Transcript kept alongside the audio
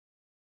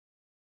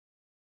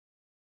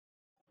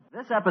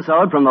This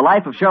episode from the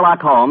life of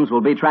Sherlock Holmes will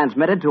be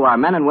transmitted to our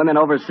men and women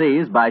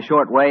overseas by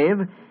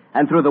shortwave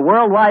and through the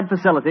worldwide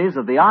facilities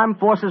of the Armed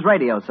Forces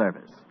Radio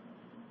Service.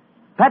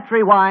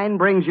 Petri Wine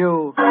brings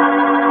you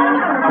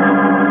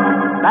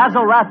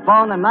Basil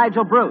Rathbone and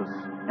Nigel Bruce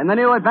in the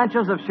new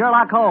Adventures of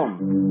Sherlock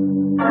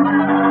Holmes.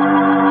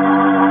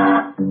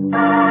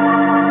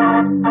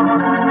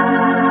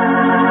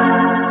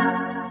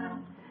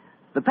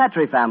 The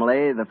Petri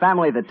family, the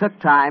family that took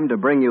time to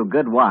bring you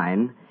good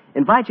wine,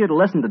 invite you to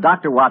listen to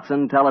Dr.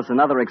 Watson tell us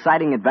another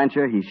exciting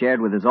adventure he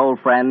shared with his old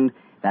friend,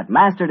 that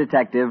master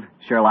detective,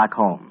 Sherlock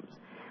Holmes.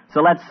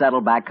 So let's settle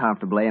back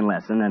comfortably and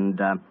listen,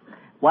 and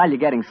while you're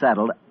getting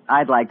settled,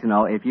 I'd like to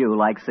know if you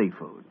like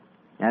seafood.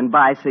 And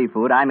by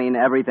seafood, I mean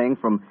everything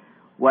from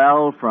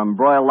broiled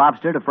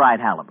lobster to fried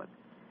halibut.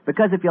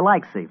 Because if you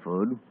like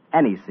seafood,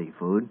 any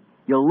seafood,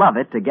 you'll love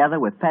it together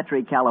with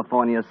Petri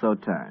California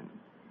Sauterne.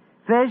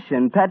 Fish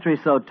and Petri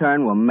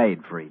Sauterne were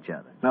made for each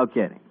other. No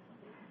kidding.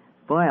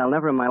 Boy, I'll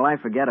never in my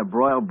life forget a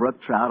broiled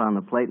brook trout on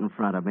the plate in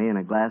front of me and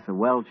a glass of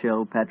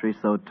well-chilled Petri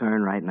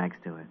Sauterne right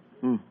next to it.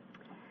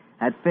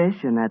 That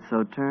fish and that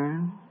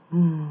Sauterne.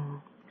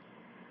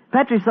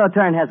 Petri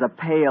Sauterne has a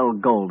pale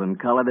golden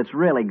color that's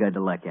really good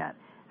to look at.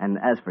 And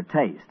as for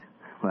taste,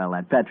 well,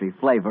 that Petri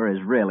flavor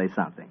is really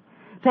something.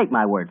 Take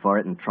my word for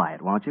it and try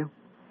it, won't you?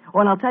 Oh,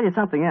 and I'll tell you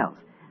something else.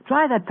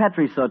 Try that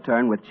Petri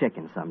Sauterne with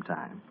chicken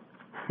sometime.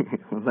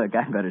 Look,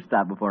 I better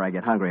stop before I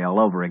get hungry all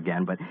over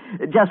again, but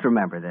just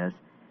remember this.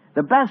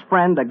 The best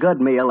friend a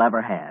good meal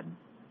ever had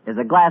is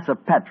a glass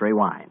of Petri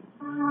wine.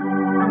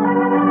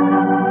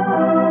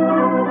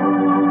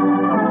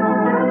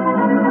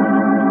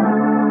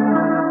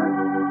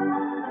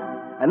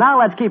 And now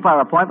let's keep our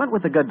appointment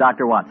with the good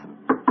Dr. Watson.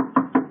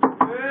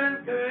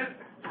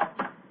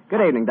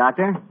 Good evening,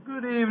 Doctor.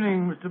 Good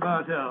evening, Mr.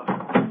 Bartell.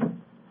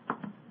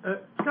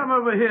 Come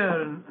over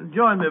here and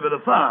join me by the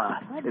fire.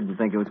 I didn't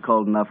think it was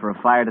cold enough for a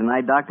fire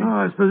tonight, Doctor.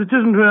 Oh, I suppose it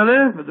isn't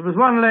really, but there was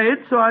one late,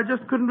 so I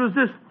just couldn't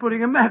resist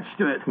putting a match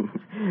to it.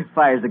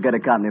 Fire's a good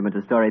accompaniment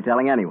to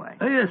storytelling anyway.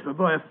 Yes, my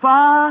boy, a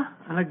fire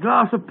and a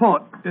glass of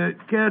port.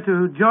 Care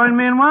to join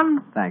me in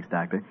one? Thanks,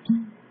 Doctor.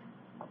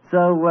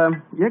 So,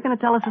 you're going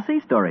to tell us a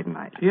sea story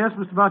tonight? Yes,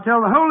 Mr. Bartell.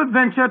 The whole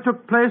adventure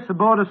took place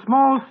aboard a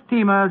small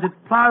steamer as it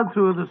plowed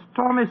through the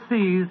stormy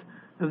seas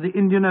of the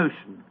Indian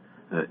Ocean.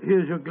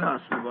 Here's your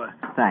glass, my boy.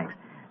 Thanks.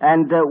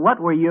 And what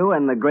were you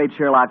and the great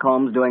Sherlock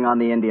Holmes doing on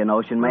the Indian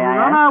Ocean, may I ask?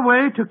 We're on our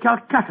way to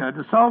Calcutta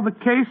to solve the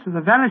case of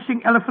the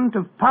vanishing elephant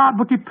of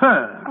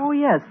Parbhuti-Pur. Oh,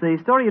 yes, the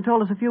story you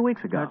told us a few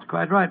weeks ago. That's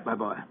quite right, my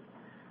boy.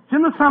 It's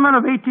in the summer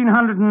of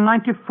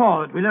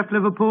 1894 that we left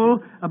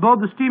Liverpool aboard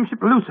the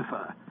steamship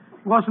Lucifer.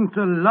 It wasn't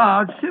a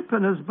large ship,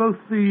 and as both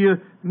the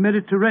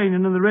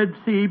Mediterranean and the Red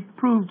Sea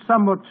proved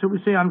somewhat, shall we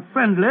say,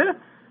 unfriendly,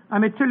 I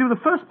may tell you the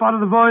first part of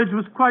the voyage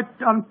was quite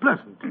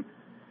unpleasant.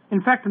 In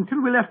fact,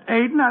 until we left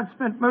Aden, I'd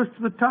spent most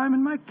of the time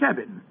in my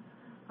cabin.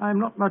 I'm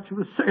not much of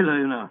a sailor,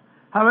 you know.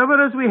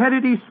 However, as we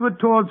headed eastward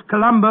towards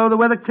Colombo, the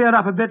weather cleared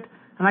up a bit,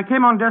 and I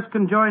came on deck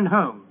and joined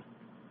Holmes.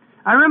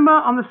 I remember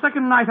on the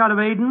second night out of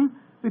Aden,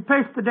 we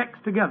paced the decks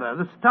together.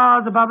 The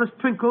stars above us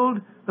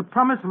twinkled, the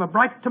promise of a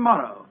bright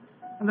tomorrow.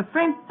 And the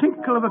faint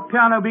tinkle of a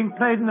piano being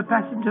played in the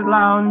passenger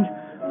lounge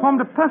formed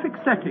a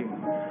perfect setting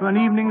for an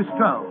evening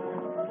stroll.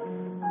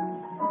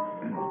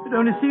 It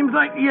only seems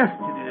like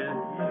yesterday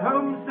that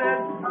Holmes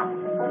said...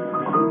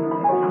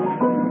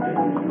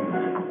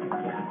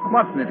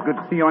 Watson, it's good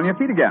to see you on your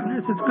feet again.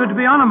 Yes, it's good to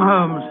be on 'em,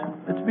 Holmes.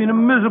 It's been a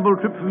miserable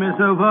trip for me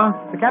so far.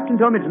 The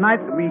captain told me tonight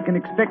that we can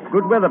expect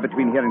good weather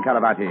between here and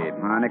Calavati,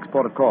 our next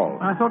port of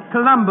call. I thought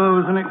Colombo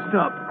was the next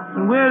stop.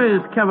 And where is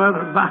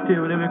Calavati,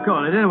 whatever you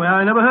call it? Anyway,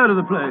 I never heard of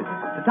the place.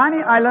 It's a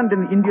tiny island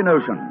in the Indian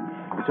Ocean.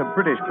 It's a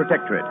British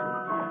protectorate.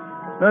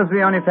 Those are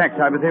the only facts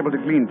I was able to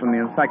glean from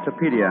the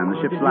encyclopedia and the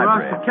ship's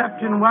library. Did you ask the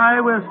captain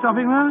why we're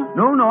stopping there?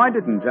 No, I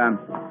didn't.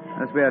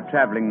 As we're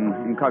traveling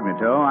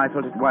incognito, I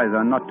felt it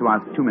wiser not to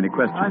ask too many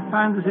questions. I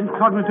find this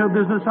incognito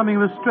business something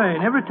of a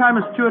strain. Every time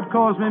a steward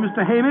calls me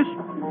Mr. Hamish,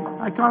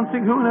 I can't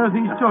think who on earth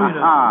he's talking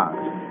to.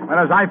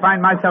 Whereas I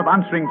find myself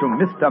answering to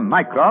Mr.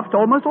 Mycroft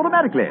almost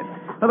automatically.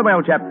 By the way,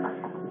 old chap,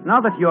 now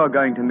that you're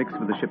going to mix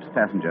with the ship's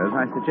passengers,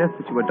 I suggest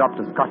that you adopt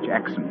a Scotch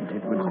accent.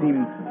 It would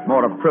seem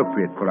more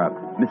appropriate for a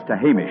Mr.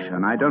 Hamish,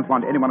 and I don't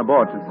want anyone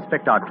aboard to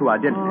suspect our true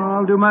identity. Oh,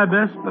 I'll do my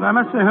best, but I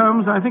must say,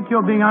 Holmes, I think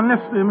you're being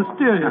unnecessarily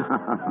mysterious.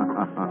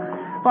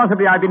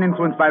 Possibly I've been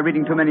influenced by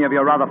reading too many of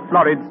your rather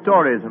florid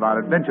stories of our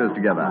adventures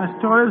together. My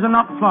stories are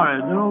not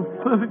florid. They're all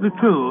perfectly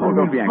true. Oh,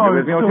 don't be angry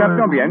with me, old chap.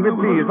 Don't be angry,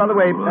 please. By the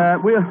way,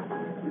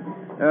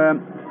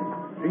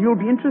 you'll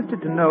be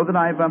interested to know that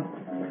I've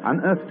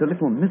unearthed a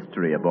little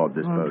mystery aboard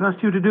this boat. I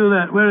trust you to do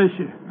that. Where is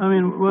she? I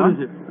mean, what is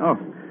it? Oh,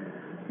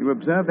 you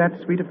observe that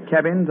suite of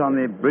cabins on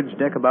the bridge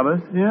deck above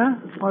us? Yeah?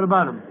 What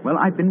about them? Well,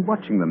 I've been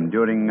watching them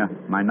during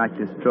my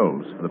nightly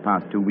strolls for the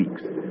past 2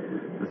 weeks.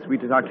 The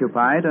suite is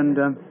occupied,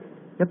 and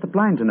yet the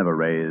blinds are never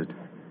raised.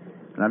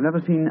 And I've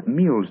never seen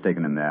meals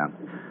taken in there.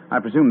 I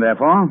presume,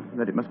 therefore,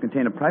 that it must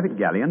contain a private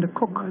galley and a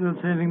cook. I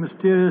don't see anything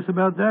mysterious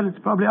about that. It's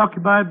probably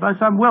occupied by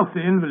some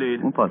wealthy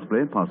invalid. Oh,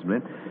 possibly.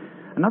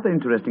 Another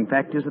interesting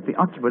fact is that the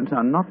occupants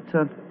are not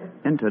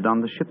entered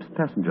on the ship's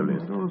passenger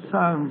list. It all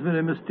sounds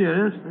very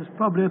mysterious. There's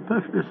probably a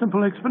perfectly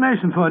simple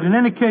explanation for it. In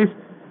any case,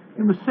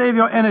 you must save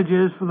your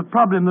energies for the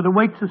problem that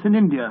awaits us in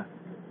India.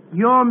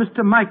 You're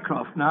Mr.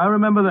 Mycroft now,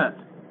 remember that.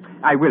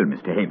 I will,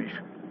 Mr. Hamish.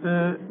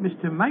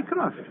 Mr.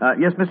 Mycroft?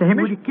 Yes, Mr.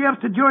 Hamish? Would you care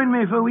to join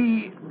me for a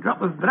wee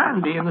drop of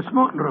brandy in the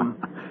smoking room?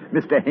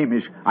 Mr.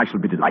 Hamish, I shall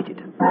be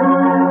delighted.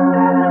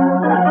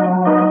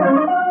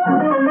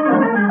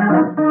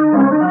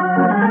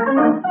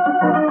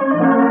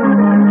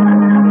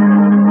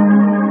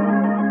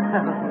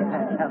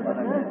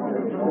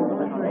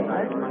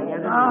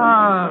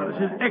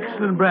 This is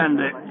excellent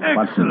brandy.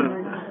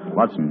 Excellent.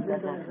 Watson,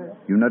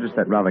 you noticed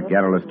that rather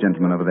garrulous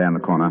gentleman over there in the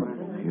corner?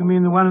 You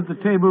mean the one at the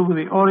table with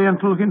the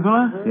oriental-looking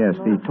fella? Yes,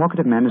 the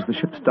talkative man is the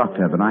ship's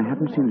doctor, but I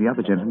haven't seen the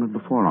other gentleman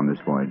before on this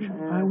voyage.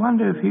 I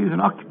wonder if he's an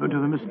occupant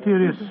of the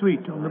mysterious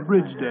suite on the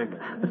bridge deck.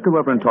 Let's go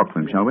over and talk to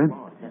him, shall we?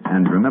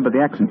 And remember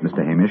the accent,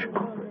 Mr. Hamish.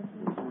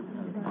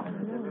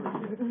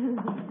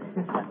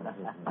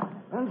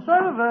 And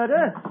so,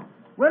 Verda,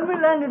 when we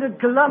landed at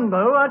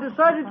Colombo, I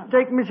decided to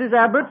take Mrs.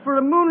 Abbott for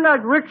a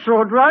moonlight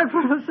rickshaw drive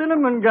from the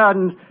Cinnamon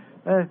Gardens.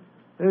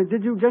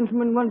 Did you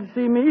gentlemen want to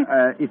see me?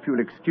 If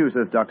you'll excuse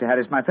us, Dr.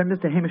 Harris, my friend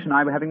Mr. Hamish and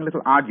I were having a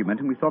little argument,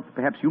 and we thought that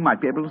perhaps you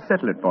might be able to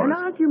settle it for An us.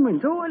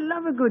 argument? Oh, I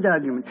love a good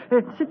argument.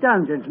 Sit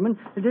down, gentlemen.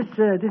 This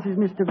is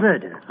Mr.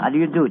 Verda. How do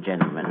you do,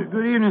 gentlemen?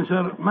 Good evening,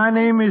 sir. My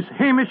name is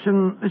Hamish,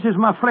 and this is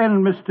my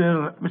friend,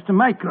 Mr.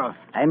 Mycroft.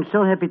 I'm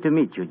so happy to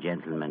meet you,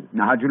 gentlemen.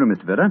 Now, how do you know,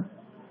 Mr. Verda?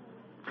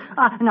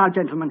 Now,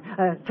 gentlemen,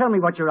 tell me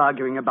what you're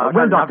arguing about.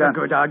 Well, I love Doctor, a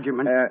good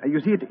argument. You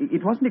see,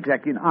 it wasn't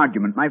exactly an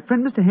argument. My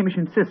friend Mr. Hamish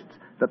insists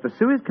that the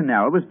Suez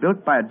Canal was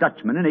built by a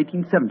Dutchman in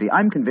 1870.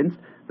 I'm convinced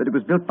that it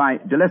was built by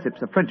de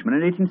Lesseps, a Frenchman,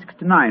 in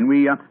 1869.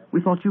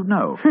 We thought you'd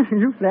know.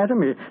 You flatter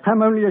me.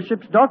 I'm only a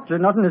ship's doctor,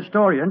 not an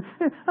historian.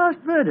 Ask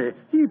Verdi.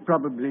 He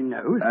probably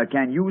knows.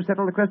 Can you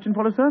settle the question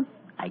for us, sir?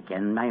 I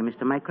can,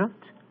 Mr. Mycroft.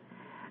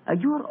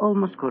 You are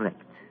almost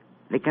correct.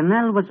 The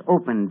canal was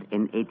opened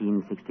in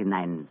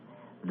 1869,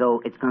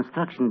 though its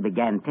construction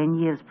began 10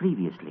 years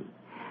previously.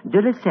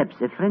 De Lesseps,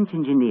 a French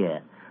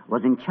engineer,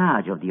 was in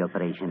charge of the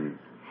operation.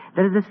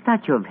 There is a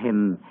statue of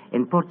him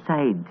in Port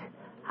Said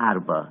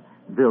Harbor,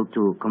 built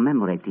to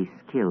commemorate his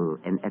skill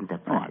and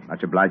enterprise.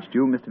 Much obliged to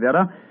you, Mr.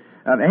 Vera.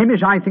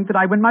 Hamish, I think that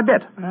I win my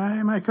bet.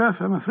 Aye, Mycroft,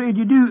 I'm afraid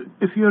you do,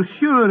 if you're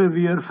sure of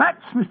your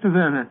facts, Mr.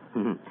 Werner.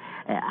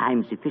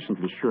 I'm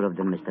sufficiently sure of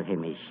them, Mr.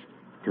 Hamish,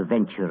 to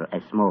venture a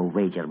small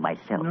wager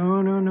myself.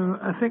 No.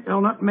 I think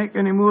I'll not make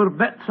any more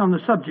bets on the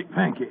subject,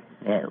 thank you.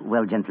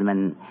 Well,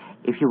 gentlemen,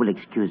 if you will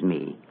excuse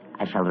me,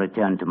 I shall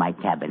return to my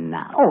cabin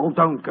now. Oh,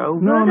 don't go.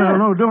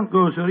 No, don't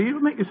go, sir. You'll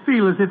make us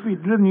feel as if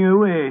we'd driven you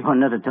away. Oh,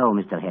 not at all,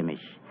 Mr.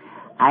 Hamish.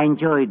 I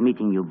enjoyed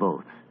meeting you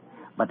both,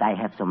 but I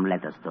have some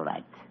letters to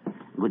write.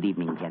 Good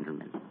evening,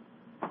 gentlemen.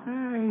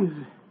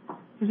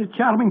 He's a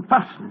charming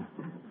person.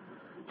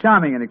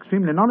 Charming and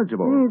extremely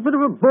knowledgeable. Bit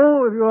of a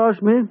bore, if you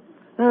ask me.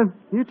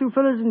 You two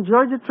fellas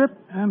enjoyed your trip?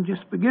 I'm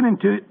just beginning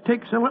to. It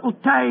takes a little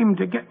time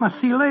to get my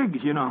sea legs,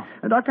 you know.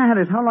 Dr.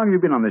 Harris, how long have you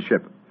been on this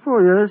ship?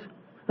 4 years.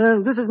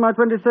 This is my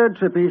 23rd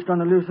trip east on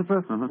the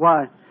Lucifer. Uh-huh.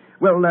 Why?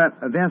 Well,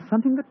 there's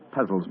something that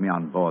puzzles me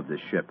on board this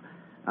ship.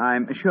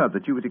 I'm assured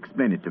that you would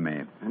explain it to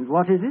me. And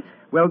what is it?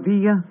 Well,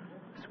 the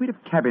suite of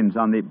cabins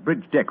on the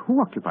bridge deck, who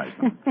occupies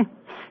them?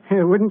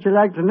 Wouldn't you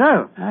like to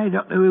know? Aye,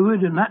 Doctor, we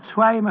would, and that's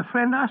why my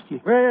friend asked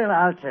you. Well,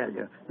 I'll tell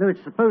you. Though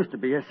it's supposed to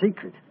be a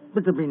secret.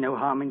 But there'll be no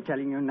harm in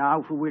telling you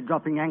now, for we're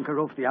dropping anchor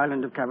off the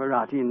island of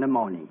Cavarati in the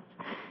morning.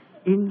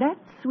 In that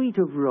suite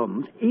of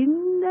rooms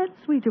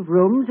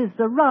is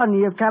the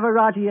Rani of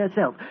Cavarati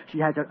herself. She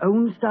has her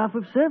own staff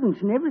of servants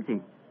and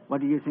everything.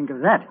 What do you think of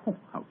that? Oh,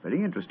 how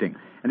very interesting.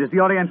 And is the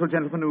Oriental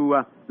gentleman who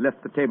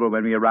left the table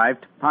when we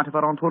arrived part of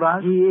our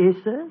entourage? He is,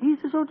 sir. He's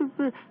the sort of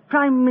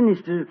Prime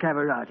Minister of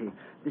Cavarati.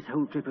 This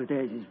whole trip of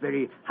theirs is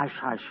very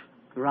hush-hush.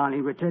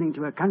 Rani returning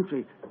to her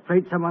country,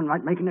 afraid someone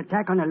might make an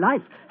attack on her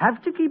life.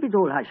 Have to keep it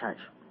all hush-hush.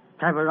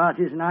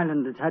 Cavarati is an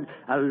island that's had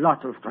a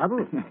lot of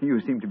trouble. You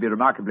seem to be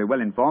remarkably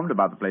well informed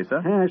about the place,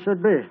 sir. Yeah,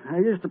 should be. I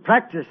used to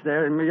practice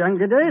there in my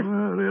younger days.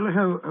 Oh, really?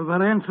 How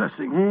very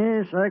interesting.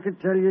 Yes, I could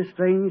tell you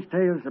strange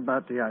tales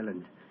about the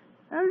island.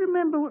 I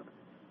remember...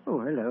 Oh,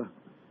 hello.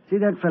 See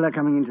that fella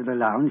coming into the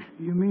lounge?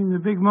 You mean the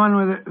big man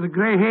with the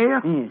grey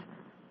hair? Yes.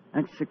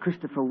 That's Sir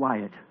Christopher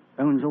Wyatt.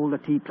 Owns all the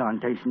tea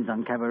plantations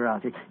on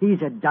Cavarati.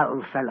 He's a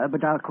dull fella,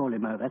 but I'll call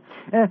him over.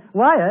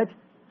 Wyatt,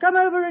 come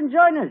over and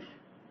join us.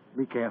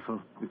 Be careful.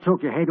 You'll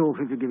talk your head off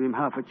if you give him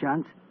half a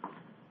chance.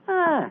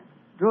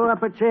 Draw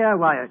up a chair,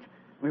 Wyatt.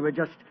 We were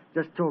just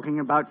talking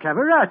about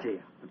Cavarati.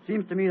 It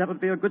seems to me that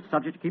would be a good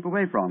subject to keep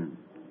away from.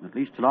 At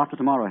least till after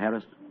tomorrow,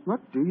 Harris.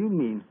 What do you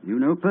mean? You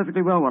know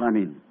perfectly well what I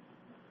mean.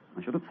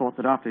 I should have thought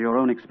that after your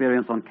own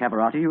experience on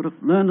Cavarati, you would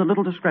have learned a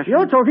little discretion.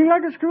 You're talking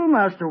like a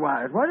schoolmaster,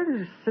 Wyatt. Why don't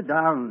you sit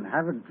down,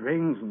 have a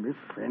drink, and be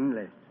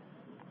friendly?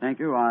 Thank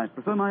you. I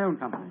prefer my own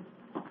company.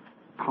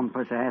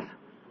 Pompous ass.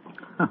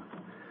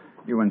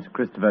 You and Sir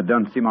Christopher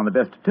don't seem on the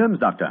best of terms,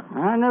 Doctor.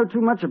 I know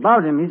too much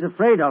about him. He's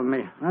afraid of me.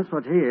 That's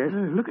what he is.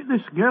 Look at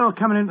this girl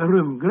coming into the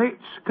room. Great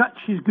Scott,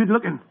 she's good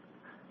looking.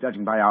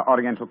 Judging by our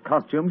Oriental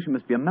costume, she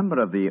must be a member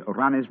of the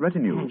Rani's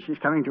retinue. She's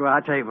coming to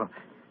our table.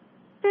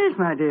 Yes,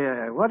 my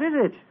dear. What is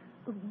it?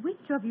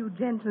 Which of you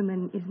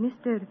gentlemen is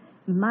Mr.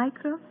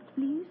 Mycroft,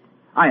 please?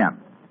 I am.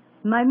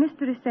 My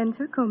mistress sends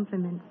her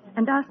compliments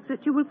and asks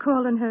that you will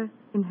call on her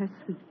in her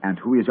suite. And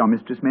who is your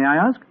mistress, may I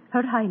ask?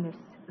 Her Highness,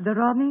 the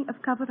Rani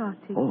of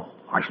Cavarati. Oh,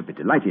 I shall be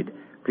delighted.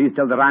 Please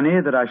tell the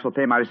Rani that I shall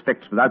pay my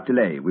respects without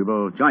delay. We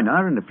will join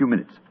her in a few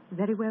minutes.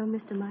 Very well,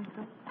 Mr.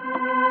 Mycroft.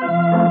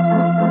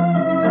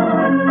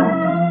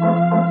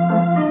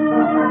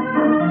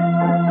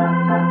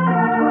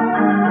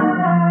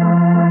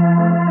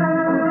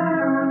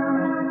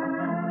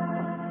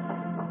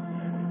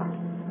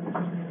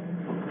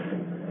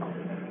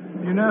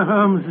 You know,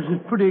 Holmes, this is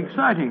pretty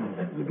exciting.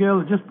 The girl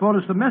that just brought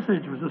us the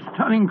message was a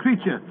stunning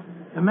creature.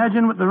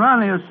 Imagine what the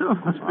Rani herself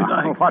must be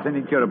like. Oh, what an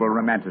incurable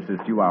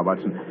romanticist you are,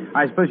 Watson.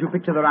 I suppose you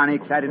picture the Rani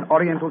clad in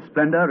oriental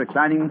splendor,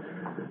 reclining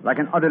like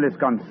an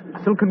odalisque on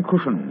silken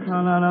cushions.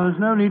 No, there's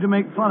no need to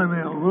make fun of me,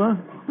 Holmes.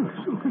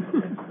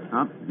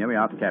 Oh, here we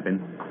are at the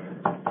cabin.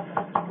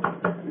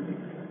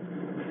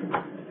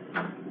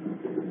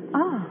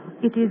 Ah,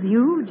 it is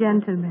you,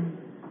 gentlemen.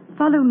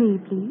 Follow me,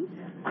 please.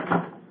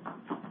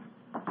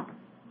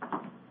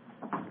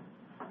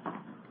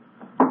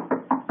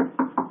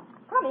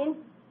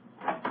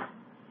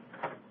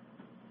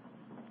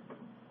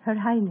 Her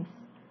Highness,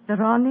 the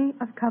Rani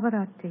of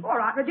Cavarati. All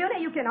right, Regina,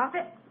 you can off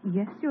it.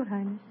 Yes, Your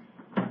Highness.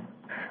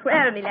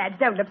 Well, me lads,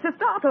 don't look so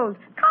startled.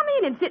 Come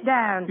in and sit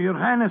down. Your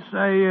Highness,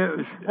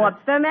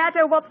 What's the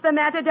matter? What's the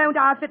matter? Don't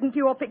I fit into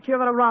your picture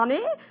of a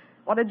Rani?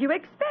 What did you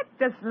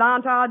expect? A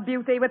slant-eyed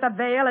beauty with a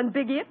veil and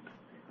big hips?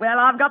 Well,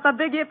 I've got the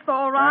big hips,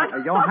 all right.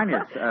 Your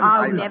Highness...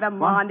 never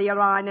mind, Your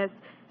Highness.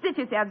 Sit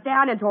yourselves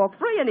down and talk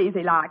free and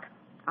easy like.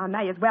 I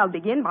may as well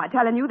begin by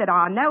telling you that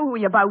I know who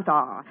you both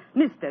are.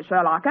 Mr.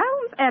 Sherlock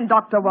Holmes and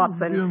Dr.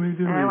 Watson. Dear me.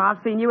 Oh,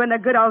 I've seen you in the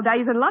good old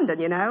days in London,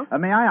 you know.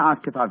 May I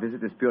ask if our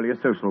visit is purely a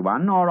social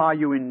one, or are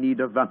you in need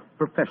of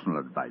professional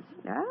advice?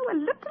 Oh, a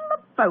little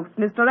of both,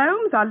 Mr.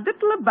 Holmes, a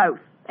little of both.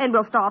 And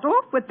we'll start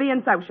off with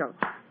being social.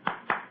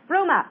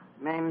 Bruma.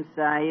 Mem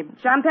Sahib.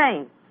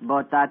 Champagne.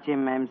 Botachi,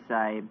 Mem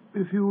Sahib.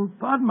 If you'll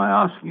pardon my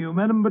asking you,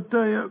 madam, but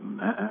I've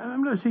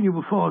never seen you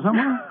before,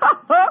 somewhere.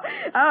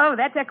 Oh,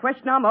 that's a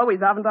question I'm always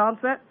having to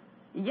answer.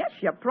 Yes,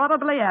 you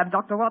probably have,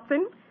 Dr.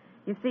 Watson.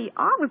 You see,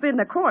 I was in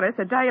the chorus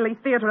at Daly's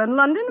Theatre in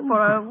London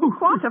for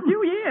quite a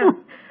few years,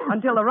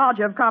 until the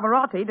Raja of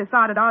Cavarati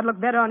decided I'd look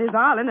better on his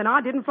island than I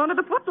did in front of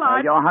the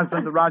footlights. Your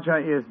husband, the Raja,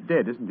 is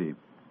dead, isn't he?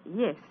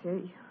 Yes,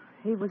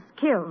 he was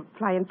killed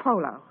playing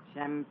polo.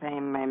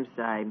 Champagne, Mem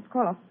Sahib.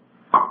 Caller.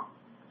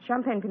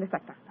 Champagne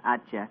Pinifecta.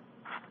 Acha.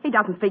 He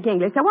doesn't speak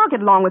English, so I'll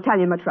get along with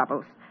telling him my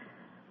troubles.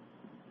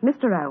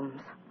 Mr. Holmes,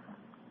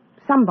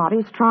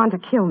 somebody's trying to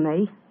kill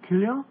me. Kill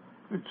you?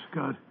 Good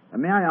Scott.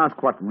 May I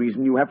ask what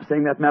reason you have for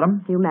saying that,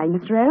 madam? You may,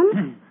 Mr.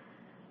 Holmes.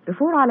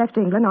 Before I left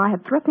England, I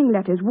had threatening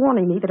letters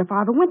warning me that if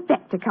I ever went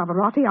back to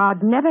Cavarati,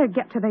 I'd never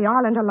get to the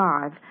island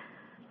alive.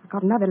 I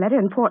got another letter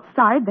in Port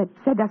Said that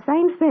said the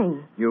same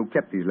thing. You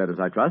kept these letters,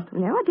 I trust?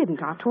 No, I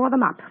didn't. I tore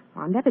them up.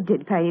 I never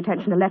did pay any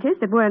attention to letters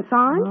that weren't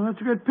signed. Oh, that's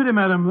a great pity,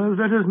 madam. Those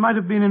letters might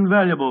have been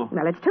invaluable.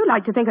 Well, it's too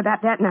late to think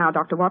about that now,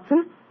 Dr.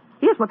 Watson.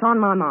 Here's what's on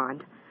my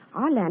mind.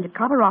 I land at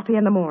Cavarati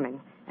in the morning,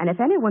 and if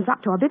anyone's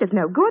up to a bit of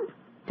no good,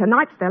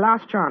 tonight's their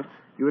last chance.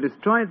 You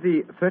destroyed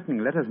the threatening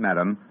letters,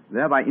 madam,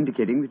 thereby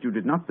indicating that you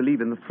did not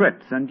believe in the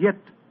threats, and yet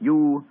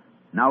you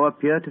now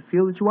appear to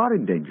feel that you are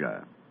in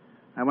danger.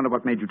 I wonder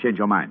what made you change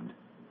your mind.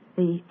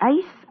 The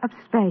Ace of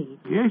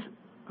Spades. Yes?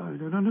 I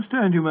don't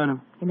understand you,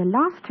 madam. In the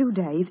last 2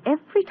 days,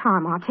 every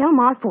time I tell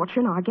my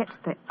fortune, I get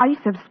the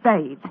Ace of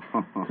Spades.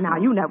 Now,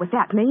 you know what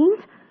that means.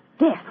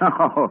 Death.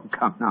 Oh,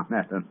 come now,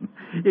 madam.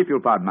 If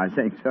you'll pardon my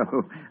saying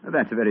so,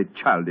 that's a very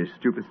childish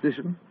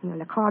superstition. Well,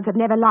 the cards have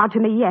never lied to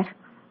me yet.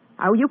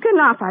 Oh, you can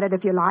laugh at it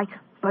if you like,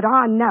 but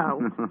I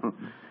know.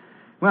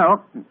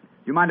 Well, do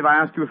you mind if I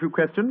ask you a few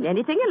questions?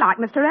 Anything you like,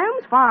 Mr.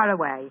 Holmes, fire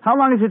away. How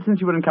long is it since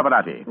you were in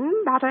Cavarati?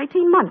 About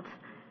 18 months.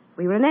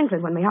 We were in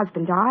England when my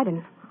husband died,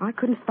 and I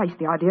couldn't face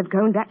the idea of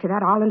going back to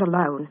that island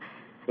alone.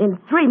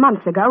 3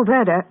 months ago,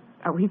 Verda...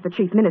 Oh, he's the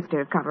chief minister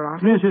of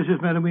Cavarati.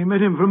 Yes, madam. We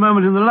met him for a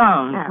moment in the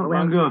lounge. Oh,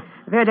 well,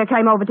 Verda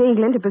came over to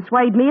England to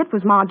persuade me it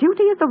was my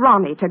duty as the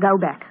Rani to go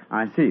back.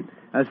 I see.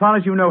 As far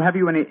as you know, have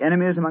you any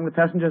enemies among the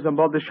passengers on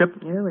board the ship?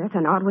 Oh, that's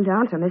an odd one to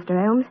answer, Mr.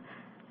 Holmes.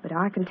 But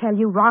I can tell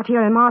you right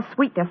here in my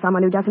suite there's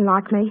someone who doesn't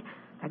like me.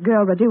 That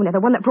girl, Raduna, the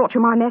one that brought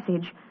you my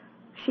message.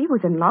 She was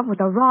in love with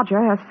the Roger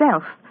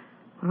herself.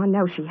 I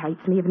know she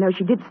hates me, even though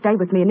she did stay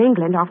with me in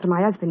England after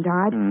my husband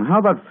died. How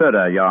about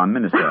Ferda, your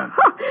minister?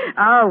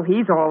 Oh,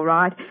 he's all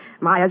right.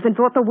 My husband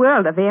thought the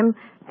world of him,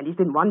 and he's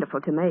been wonderful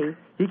to me.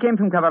 He came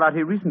from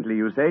Cavarati recently,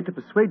 you say, to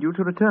persuade you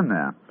to return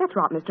there. That's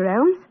right, Mr.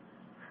 Holmes.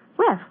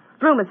 Well,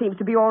 Bruma seems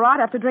to be all right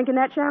after drinking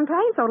that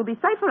champagne, so it'll be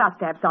safe for us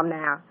to have some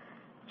now.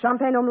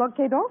 Champagne umlog,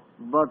 Kedo?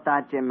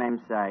 Botace,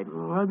 mem sahib.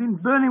 Oh, I've been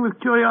burning with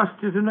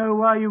curiosity to know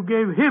why you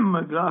gave him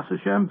a glass of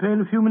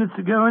champagne a few minutes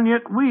ago, and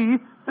yet we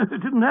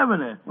didn't have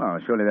any. Well,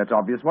 surely that's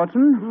obvious,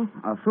 Watson.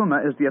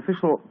 Fulmer is the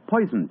official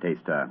poison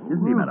taster,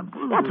 isn't he, madam?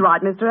 That's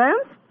right, Mr.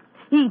 Holmes.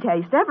 He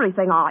tastes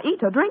everything I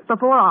eat or drink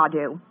before I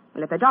do.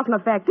 And if it doesn't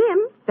affect him,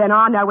 then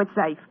I know it's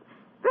safe.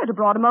 Berta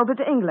brought him over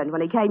to England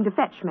when he came to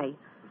fetch me.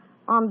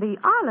 On the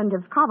island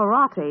of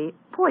Cavarati,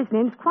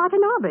 poisoning's quite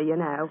an hobby, you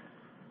know.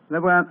 There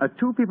were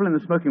two people in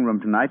the smoking room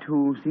tonight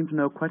who seemed to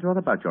know quite a lot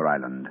about your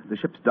island. The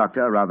ship's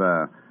doctor, a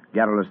rather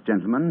garrulous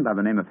gentleman by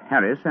the name of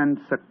Harris, and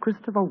Sir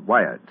Christopher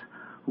Wyatt,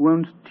 who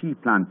owns tea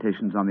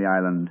plantations on the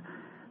island.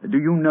 Do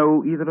you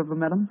know either of them,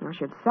 madam? I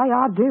should say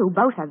I do,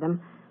 both of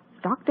them.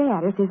 Dr.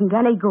 Harris isn't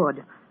any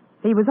good.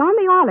 He was on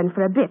the island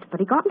for a bit,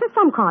 but he got into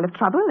some kind of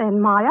trouble,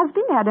 and my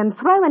husband had him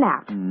thrown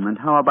out. And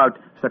how about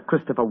Sir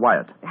Christopher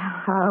Wyatt?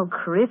 Oh,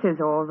 Chris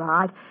is all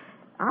right.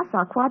 I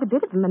saw quite a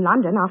bit of him in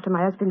London after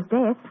my husband's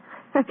death.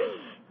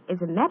 As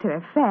a matter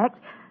of fact,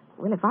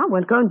 well, if I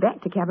weren't going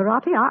back to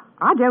Cabarati,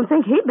 I don't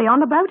think he'd be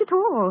on the boat at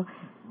all.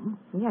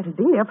 He hasn't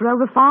been there for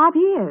over 5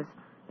 years,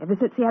 ever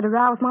since he had a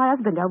row with my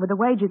husband over the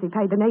wages he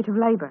paid the native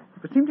labor.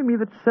 It seemed to me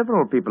that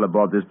several people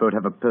aboard this boat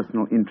have a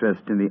personal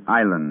interest in the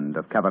island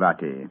of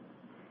Cavarati.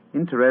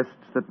 Interests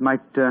that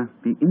might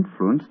be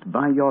influenced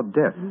by your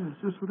death. Yes,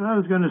 that's what I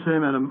was going to say,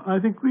 madam. I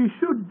think we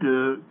should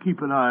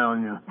keep an eye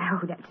on you.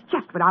 Oh, that's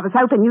just what I was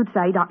hoping you'd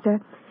say, Doctor.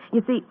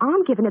 You see,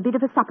 I'm giving a bit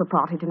of a supper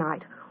party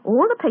tonight.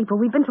 All the people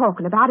we've been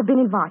talking about have been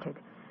invited.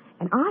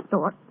 And I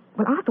thought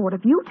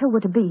if you two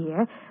were to be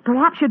here,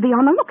 perhaps you'd be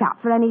on the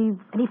lookout for any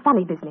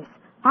funny business.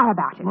 How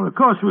about it? Well, of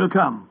course we'll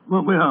come,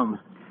 won't we, Holmes?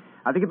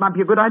 I think it might be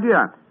a good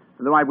idea,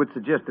 though I would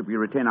suggest that we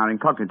retain our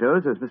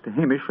incognitos as Mr.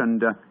 Hamish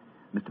and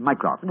Mr.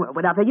 Mycroft. Well,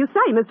 whatever you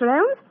say, Mr.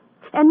 Holmes.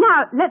 And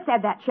now, let's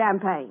have that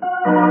champagne.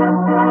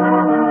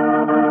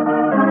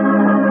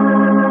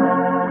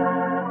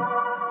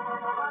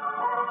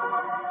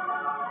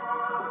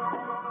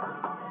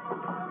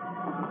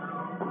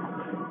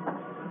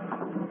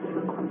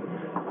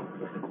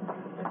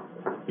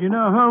 You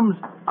know, Holmes,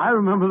 I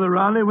remember the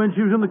Raleigh when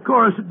she was in the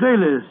chorus at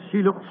Daly's. She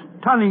looked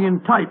stunning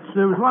in tights.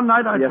 There was one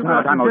night I Yes, took no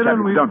her time, to old dinner chap,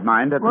 and if you don't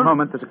mind. At the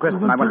moment, there's a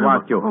question I want to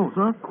ask you. Oh,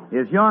 sir?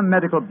 Is your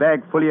medical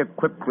bag fully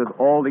equipped with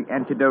all the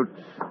antidotes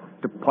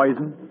to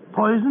poison?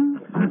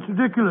 Poison? It's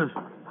ridiculous.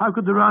 How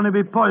could the Rani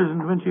be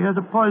poisoned when she has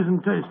a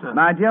poison taster?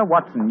 My dear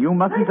Watson, you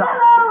mustn't...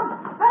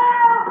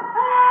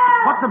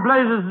 What the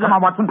blazes is that?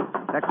 Come on, Watson.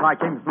 That cry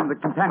came from the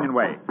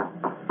companionway.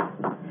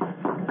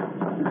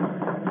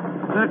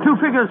 There are two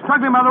figures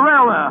struggling by the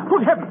rail there.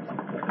 Good heavens!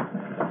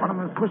 One of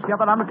them has pushed the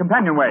other down the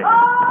companionway.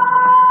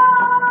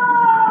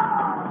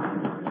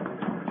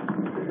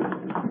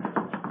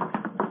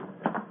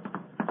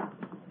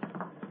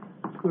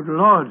 Good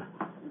Lord.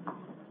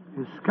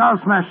 His skull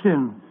smashed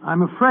in.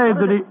 I'm afraid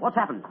that he... What's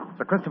happened?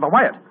 Sir Christopher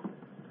Wyatt.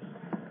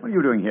 What are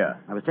you doing here?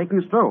 I was taking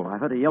a stroll. I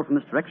heard a yell from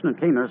this direction and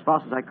came there as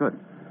fast as I could.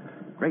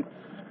 Great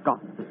Scott,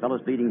 this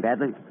fellow's bleeding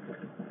badly.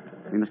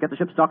 We must get the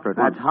ship's doctor at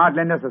once. That's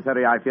hardly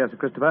necessary, I fear, Sir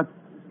Christopher.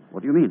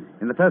 What do you mean?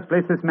 In the first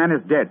place, this man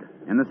is dead.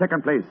 In the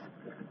second place,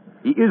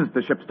 he is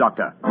the ship's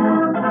doctor.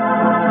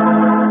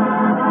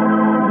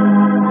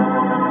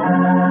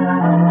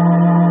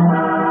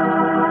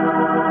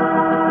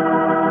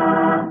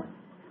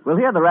 We'll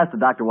hear the rest of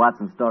Dr.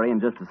 Watson's story in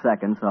just a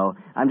second, so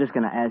I'm just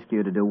going to ask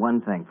you to do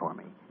one thing for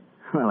me.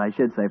 Well, I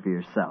should say for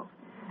yourself.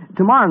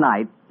 Tomorrow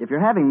night, if you're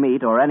having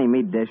meat or any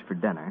meat dish for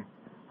dinner,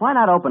 why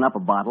not open up a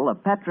bottle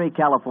of Petri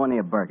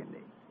California Burgundy?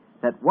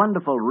 That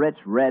wonderful, rich,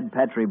 red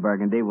Petri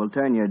Burgundy will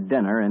turn your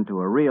dinner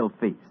into a real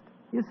feast.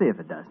 You see if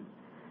it doesn't.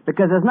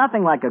 Because there's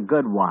nothing like a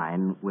good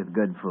wine with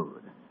good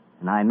food.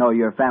 And I know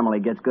your family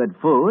gets good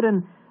food,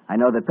 and I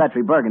know that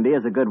Petri Burgundy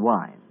is a good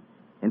wine.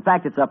 In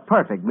fact, it's a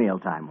perfect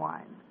mealtime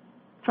wine.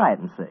 Try it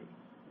and see.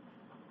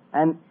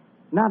 And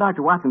now,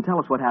 Dr. Watson, tell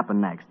us what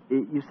happened next.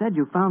 You said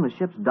you found the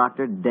ship's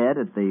doctor dead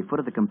at the foot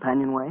of the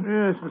companionway?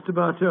 Yes, Mr.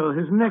 Bartell.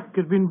 His neck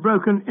had been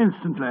broken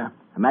instantly.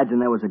 Imagine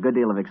there was a good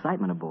deal of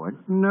excitement aboard.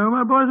 No,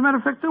 my boy, as a matter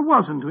of fact, there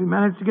wasn't. We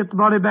managed to get the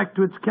body back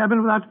to its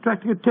cabin without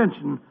attracting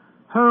attention.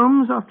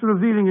 Holmes, after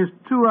revealing his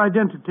true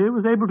identity,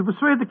 was able to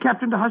persuade the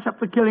captain to hush up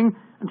the killing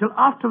until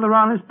after the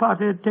Rani's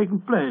party had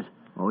taken place.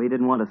 Oh, he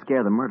didn't want to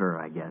scare the murderer,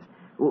 I guess.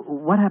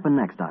 What happened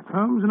next, Doctor?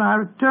 Holmes and I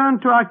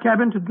returned to our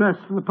cabin to dress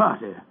for the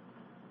party.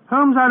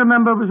 Holmes, I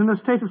remember, was in a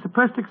state of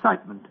suppressed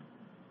excitement.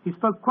 He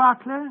spoke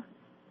quietly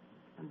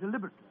and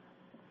deliberately.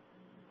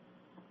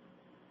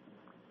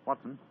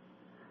 Watson,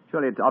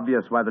 surely it's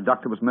obvious why the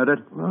doctor was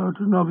murdered. Well, it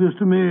wasn't obvious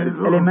to me. It's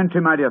elementary,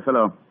 my dear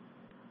fellow.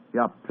 If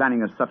you are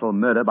planning a subtle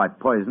murder by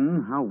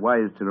poison, how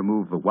wise to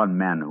remove the one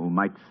man who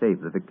might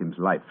save the victim's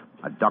life,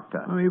 a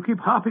doctor. Oh, you keep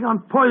harping on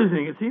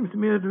poisoning. It seems to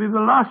me that it would be the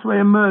last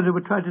way a murderer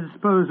would try to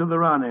dispose of the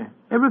Rani.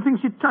 Everything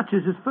she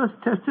touches is first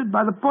tested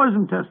by the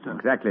poison tester.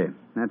 Exactly.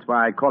 That's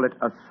why I call it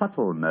a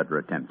subtle murder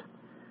attempt.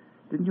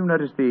 Didn't you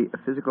notice the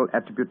physical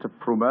attributes of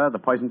Frumer, the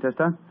poison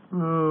tester?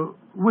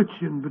 Which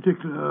in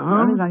particular, Well,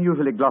 Holmes? his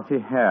unusually glossy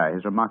hair,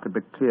 his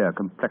remarkably clear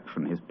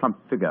complexion, his plump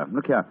figure.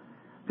 Look here.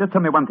 Just tell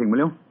me one thing, will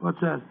you?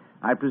 What's that?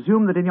 I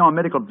presume that in your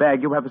medical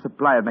bag you have a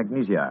supply of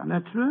magnesia.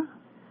 Naturally.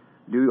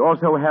 Do you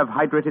also have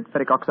hydrated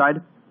ferric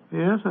oxide?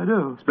 Yes, I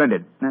do.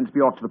 Splendid. Let's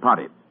be off to the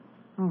party.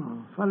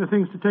 Oh, funny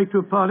things to take to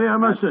a party, I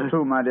must say.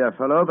 True, my dear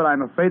fellow, but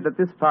I'm afraid that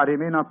this party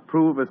may not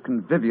prove as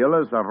convivial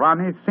as the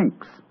Rani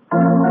thinks.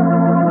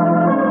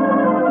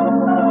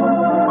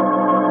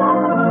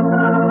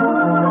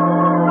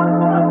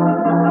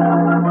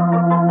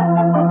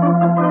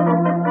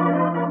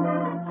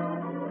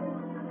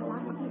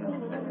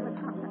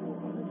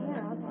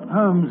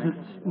 Holmes,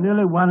 it's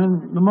nearly 1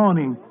 in the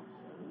morning.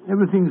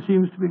 Everything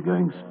seems to be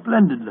going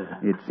splendidly.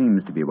 It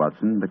seems to be,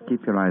 Watson, but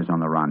keep your eyes on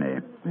the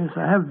Rani. Yes,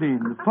 I have been.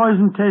 The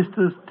poison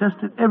testers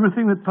tested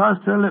everything that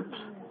passed her lips.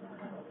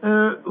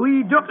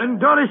 We dropped in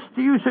Doris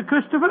to you, Sir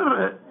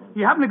Christopher.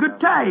 You having a good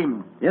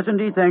time? Yes,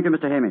 indeed, thank you,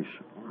 Mr. Hamish.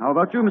 How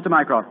about you, Mr.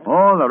 Mycroft?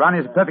 Oh, the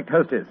Rani's a perfect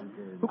hostess.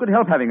 Who could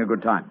help having a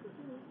good time?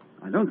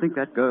 I don't think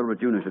that girl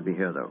Regina should be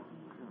here, though.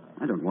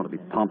 I don't want to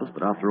be pompous,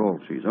 but after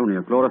all, she's only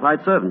a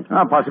glorified servant.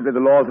 Possibly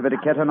the laws of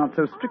etiquette are not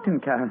so strict in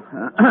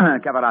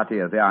Cavarati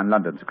as they are in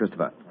London, Sir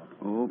Christopher.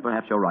 Oh,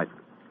 perhaps you're right.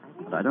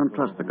 But I don't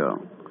trust the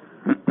girl.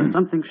 There's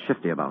something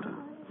shifty about her.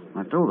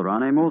 I've told the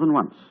Rani more than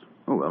once.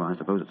 Oh, well, I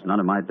suppose it's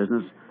none of my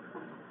business.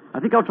 I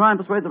think I'll try and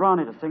persuade the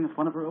Rani to sing us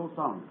one of her old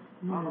songs.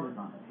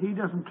 Yeah. He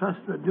doesn't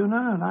trust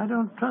Raduna, and I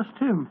don't trust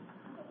him.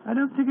 I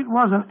don't think it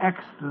was an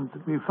accident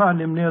that we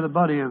found him near the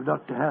body of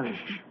Dr. Harris.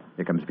 Shh.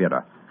 Here comes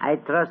Vera. I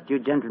trust you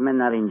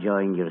gentlemen are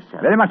enjoying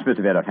yourselves. Very much,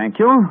 Mr. Vera, thank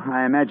you.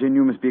 I imagine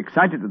you must be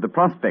excited at the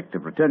prospect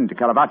of returning to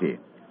Caravati.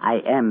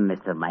 I am,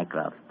 Mr.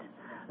 Mycroft.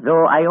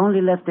 Though I only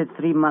left it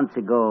 3 months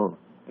ago,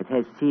 it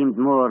has seemed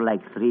more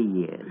like 3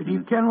 years. Do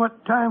you ken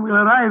what time we'll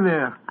arrive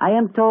there? I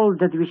am told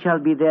that we shall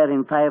be there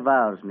in 5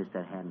 hours,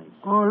 Mr. Hamish.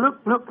 Oh,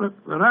 look.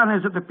 The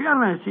Rana's at the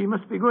piano. She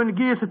must be going to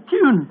give us a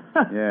tune.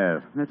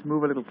 Yes. Let's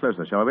move a little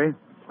closer, shall we?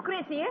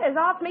 Chris here has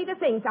asked me to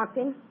sing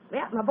something.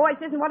 Yeah, my voice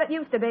isn't what it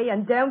used to be,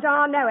 and don't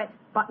I know it.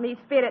 But me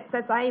spirit's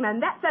the same,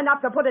 and that's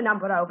enough to put a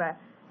number over.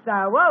 So,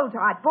 hold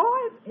tight,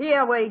 boys.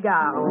 Here we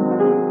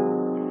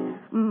go.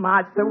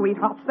 My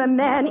sweetheart's the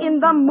man in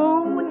the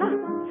moon.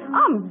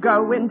 I'm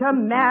going to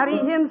marry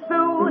him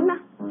soon.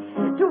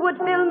 'Twould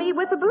fill me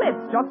with bliss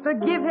just to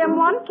give him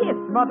one kiss,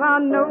 but I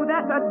know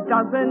that a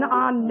dozen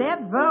I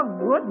never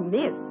would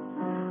miss.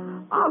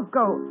 I'll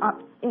go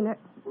up in a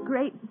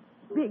great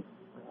big...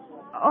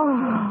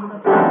 Oh.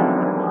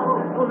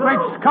 Great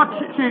Scott,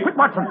 she... Quick,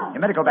 Watson, your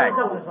medical bag.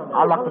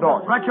 I'll lock the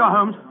door. Right, your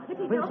Holmes.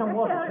 Bring some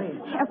water, please.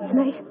 Help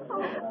me.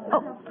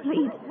 Oh,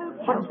 please,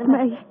 help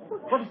me.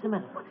 What is the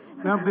matter?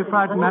 Don't be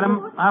frightened,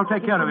 madam. I'll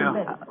take care of you.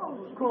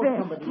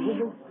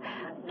 Thirsty.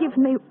 Give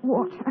me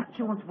water.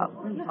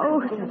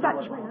 Oh,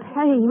 such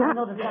pain.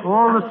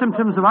 All the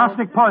symptoms of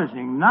arsenic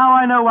poisoning. Now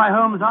I know why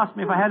Holmes asked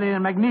me if I had any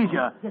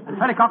magnesia and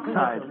ferric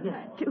oxide.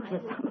 Do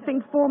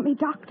something for me,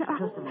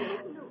 Doctor.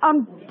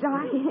 I'm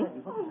dying.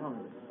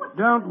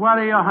 Don't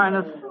worry, Your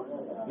Highness.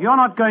 You're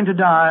not going to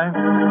die.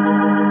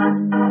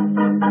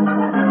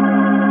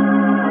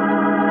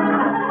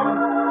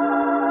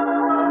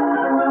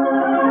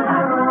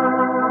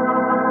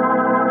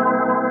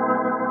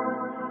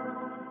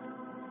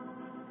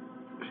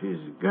 She's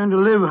going to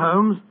live,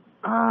 Holmes.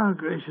 Ah,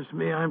 gracious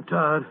me, I'm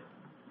tired.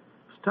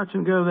 It's touch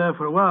and go there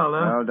for a while,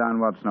 though. Well done,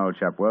 Watson, old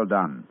chap. Well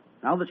done.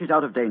 Now that she's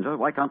out of danger,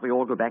 why can't we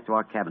all go back to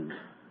our cabins?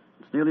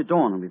 It's nearly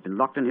dawn, and we've been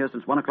locked in here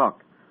since 1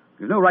 o'clock.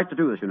 We've no right to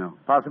do this, you know.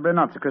 Possibly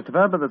not, Sir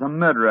Christopher, but there's a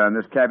murderer in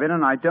this cabin,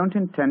 and I don't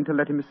intend to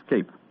let him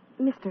escape.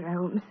 Mr.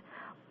 Holmes,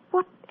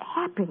 what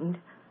happened?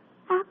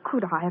 How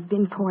could I have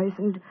been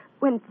poisoned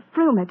when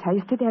Frumer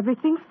tasted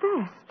everything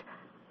first?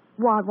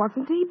 Why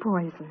wasn't he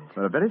poisoned?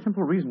 For a very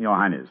simple reason, Your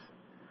Highness.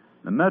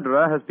 The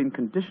murderer has been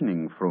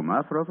conditioning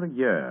Frumer for over a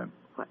year.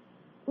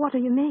 What do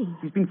you mean?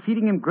 He's been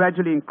feeding him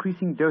gradually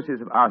increasing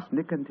doses of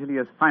arsenic until he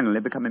has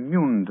finally become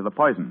immune to the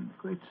poison.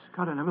 Great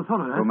Scott, I never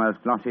thought of that. Frumer's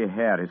glossy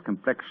hair, his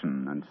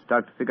complexion, and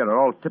stout figure are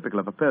all typical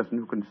of a person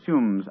who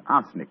consumes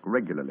arsenic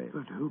regularly.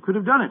 But who could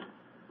have done it?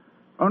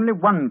 Only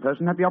one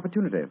person had the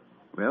opportunity.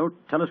 Well,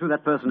 tell us who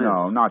that person is.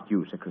 No, not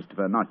you, Sir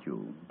Christopher, not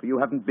you. For you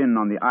haven't been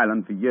on the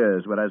island for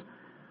years, whereas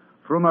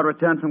Frumer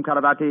returned from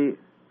Caravati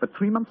but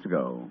 3 months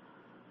ago.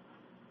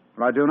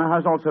 Raduna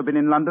has also been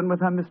in London with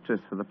her mistress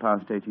for the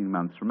past 18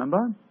 months,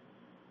 remember?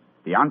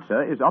 The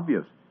answer is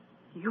obvious.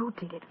 You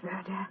did it,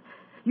 Verda.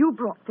 You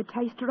brought the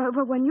taster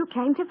over when you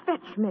came to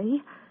fetch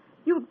me.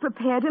 You'd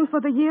prepared him for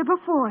the year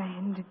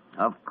beforehand.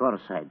 Of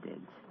course I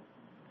did.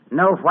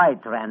 No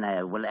white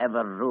runner will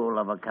ever rule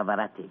over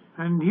Cavarati.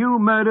 And you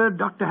murdered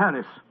Dr.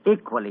 Harris.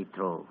 Equally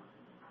true.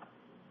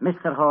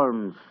 Mr.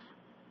 Holmes,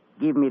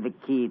 give me the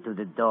key to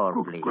the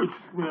door, please.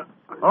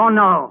 Oh,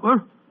 no.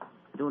 What?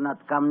 Do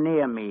not come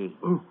near me.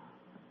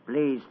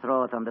 Please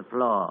throw it on the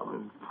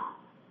floor.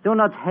 Do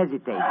not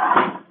hesitate.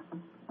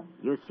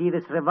 You see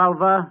this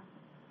revolver?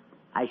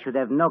 I should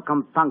have no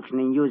compunction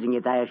in using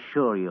it, I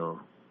assure you.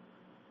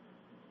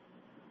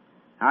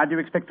 How do you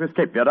expect to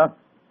escape, Vera?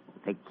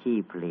 The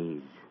key,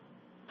 please.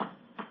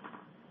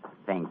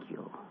 Thank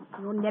you.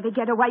 You'll never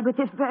get away with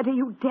this, Verda,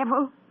 you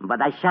devil.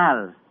 But I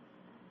shall.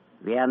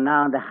 We are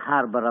now in the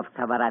harbor of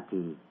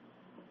Cavarati.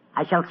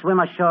 I shall swim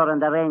ashore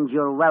and arrange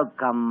your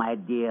welcome, my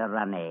dear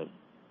Rane.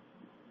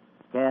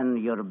 Turn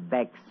your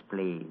backs,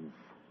 please.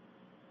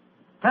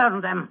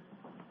 Turn them.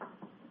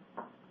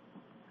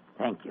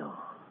 Thank you.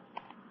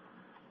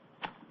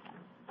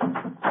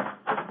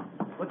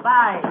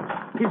 Goodbye.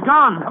 He's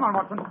gone. Come on,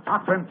 Watson.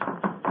 After him.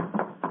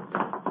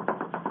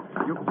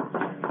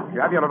 You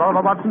have your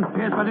revolver, Watson?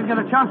 Yes, but I didn't get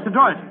a chance to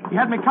draw it. He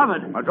had me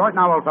covered. Well, draw it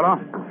now, old fellow.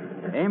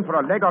 Aim for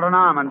a leg or an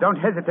arm and don't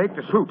hesitate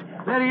to shoot.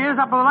 There he is,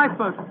 up on the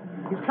lifeboat.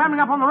 He's climbing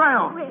up on the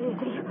rail. Where is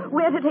he?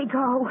 Where did he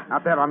go?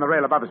 Out there on the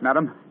rail above us,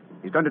 madam.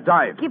 He's going to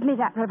dive. Give me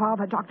that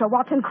revolver, Dr.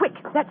 Watson. Quick.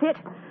 That's it.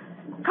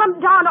 Come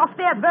down off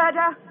there,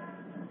 Verger.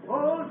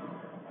 Fools!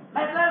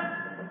 Peddlers!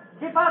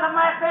 Keep out of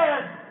my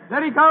affairs!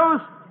 There he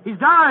goes. He's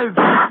dived.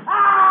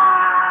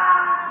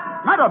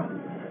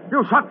 Madam,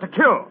 you shot to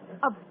kill.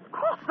 Of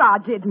course I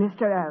did,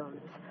 Mr. Holmes.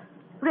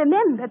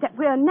 Remember that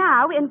we're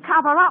now in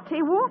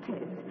Cavarati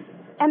waters,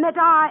 and that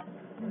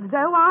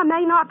though I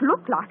may not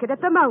look like it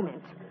at the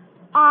moment,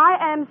 I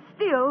am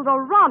still the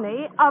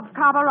Ronnie of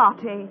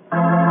Cavarati.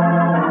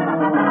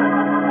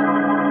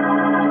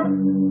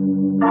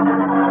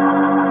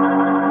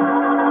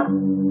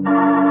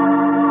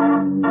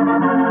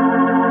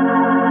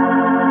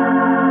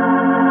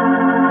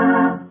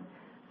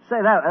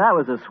 Say, that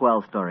was a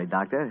swell story,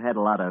 Doctor. It had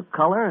a lot of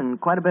color and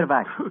quite a bit of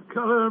action.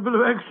 Color and a bit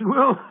of action.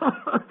 Well,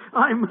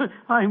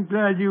 I'm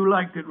glad you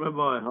liked it, my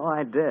boy. Oh,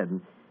 I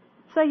did.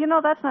 Say,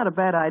 that's not a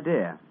bad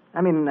idea.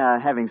 I mean,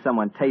 having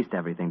someone taste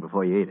everything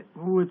before you eat it.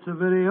 Oh, it's a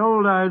very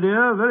old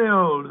idea, very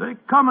old. Very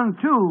common,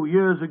 too,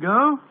 years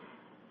ago.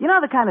 You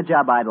know the kind of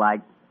job I'd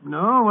like?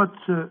 No,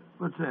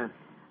 what's that?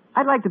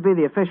 I'd like to be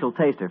the official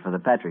taster for the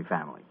Petrie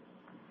family.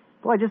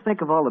 Boy, just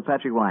think of all the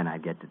Petrie wine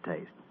I'd get to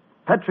taste.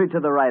 Petrie to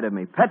the right of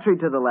me, Petrie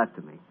to the left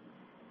of me.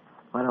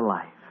 What a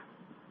life.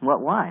 What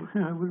wine?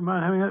 Yeah, I wouldn't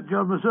mind having that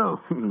job myself.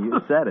 You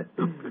said it.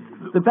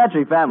 The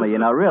Petrie family,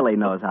 really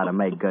knows how to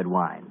make good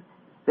wine.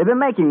 They've been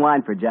making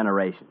wine for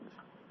generations.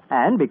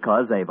 And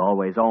because they've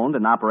always owned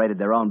and operated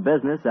their own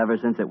business ever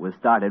since it was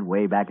started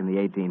way back in the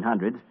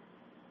 1800s,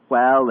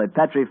 well, the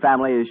Petrie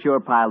family has sure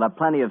piled up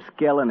plenty of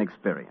skill and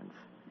experience.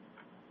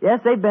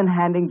 Yes, they've been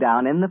handing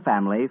down in the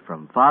family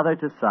from father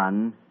to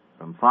son,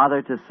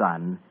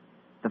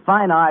 the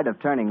fine art of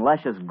turning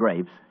luscious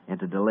grapes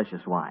into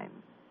delicious wine.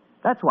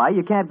 That's why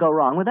you can't go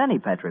wrong with any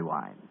Petrie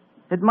wine.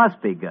 It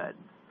must be good,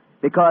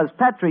 because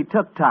Petrie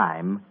took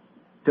time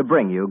to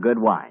bring you good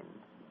wine.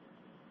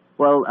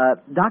 Well,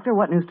 Doctor,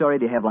 what new story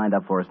do you have lined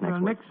up for us next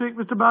week? Next week,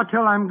 Mr.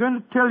 Bartell, I'm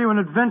going to tell you an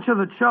adventure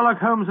that Sherlock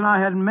Holmes and I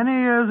had many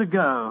years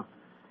ago.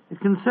 It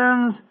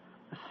concerns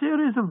a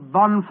series of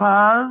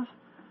bonfires,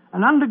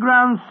 an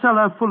underground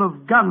cellar full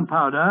of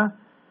gunpowder,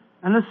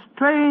 and a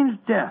strange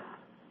death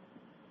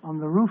on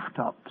the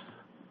rooftops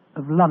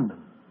of London.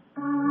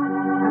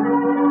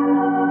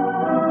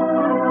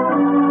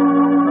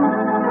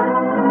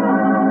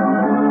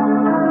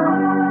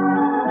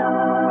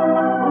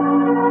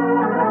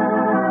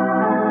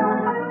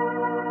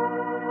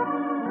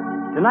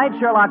 Tonight's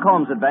Sherlock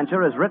Holmes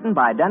adventure is written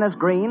by Dennis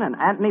Green and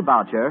Anthony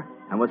Boucher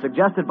and was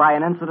suggested by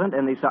an incident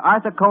in the Sir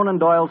Arthur Conan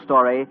Doyle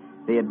story,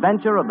 The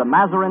Adventure of the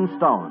Mazarin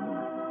Stone.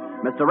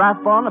 Mr.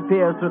 Rathbone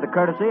appears through the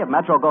courtesy of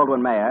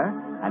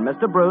Metro-Goldwyn-Mayer, and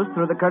Mr. Bruce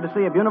through the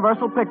courtesy of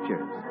Universal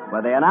Pictures,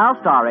 where they are now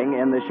starring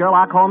in the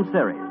Sherlock Holmes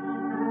series.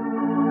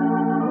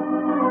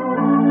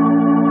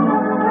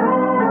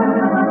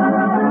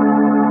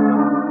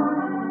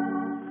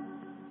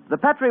 The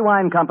Petrie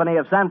Wine Company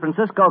of San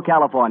Francisco,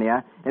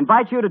 California,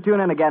 invites you to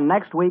tune in again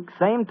next week,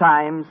 same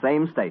time,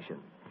 same station.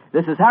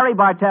 This is Harry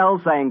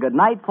Bartell saying good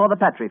night for the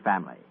Petrie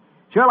family.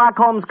 Sherlock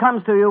Holmes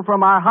comes to you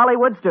from our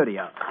Hollywood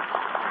studio.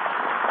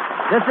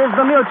 This is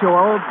the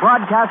Mutual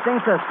Broadcasting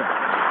System.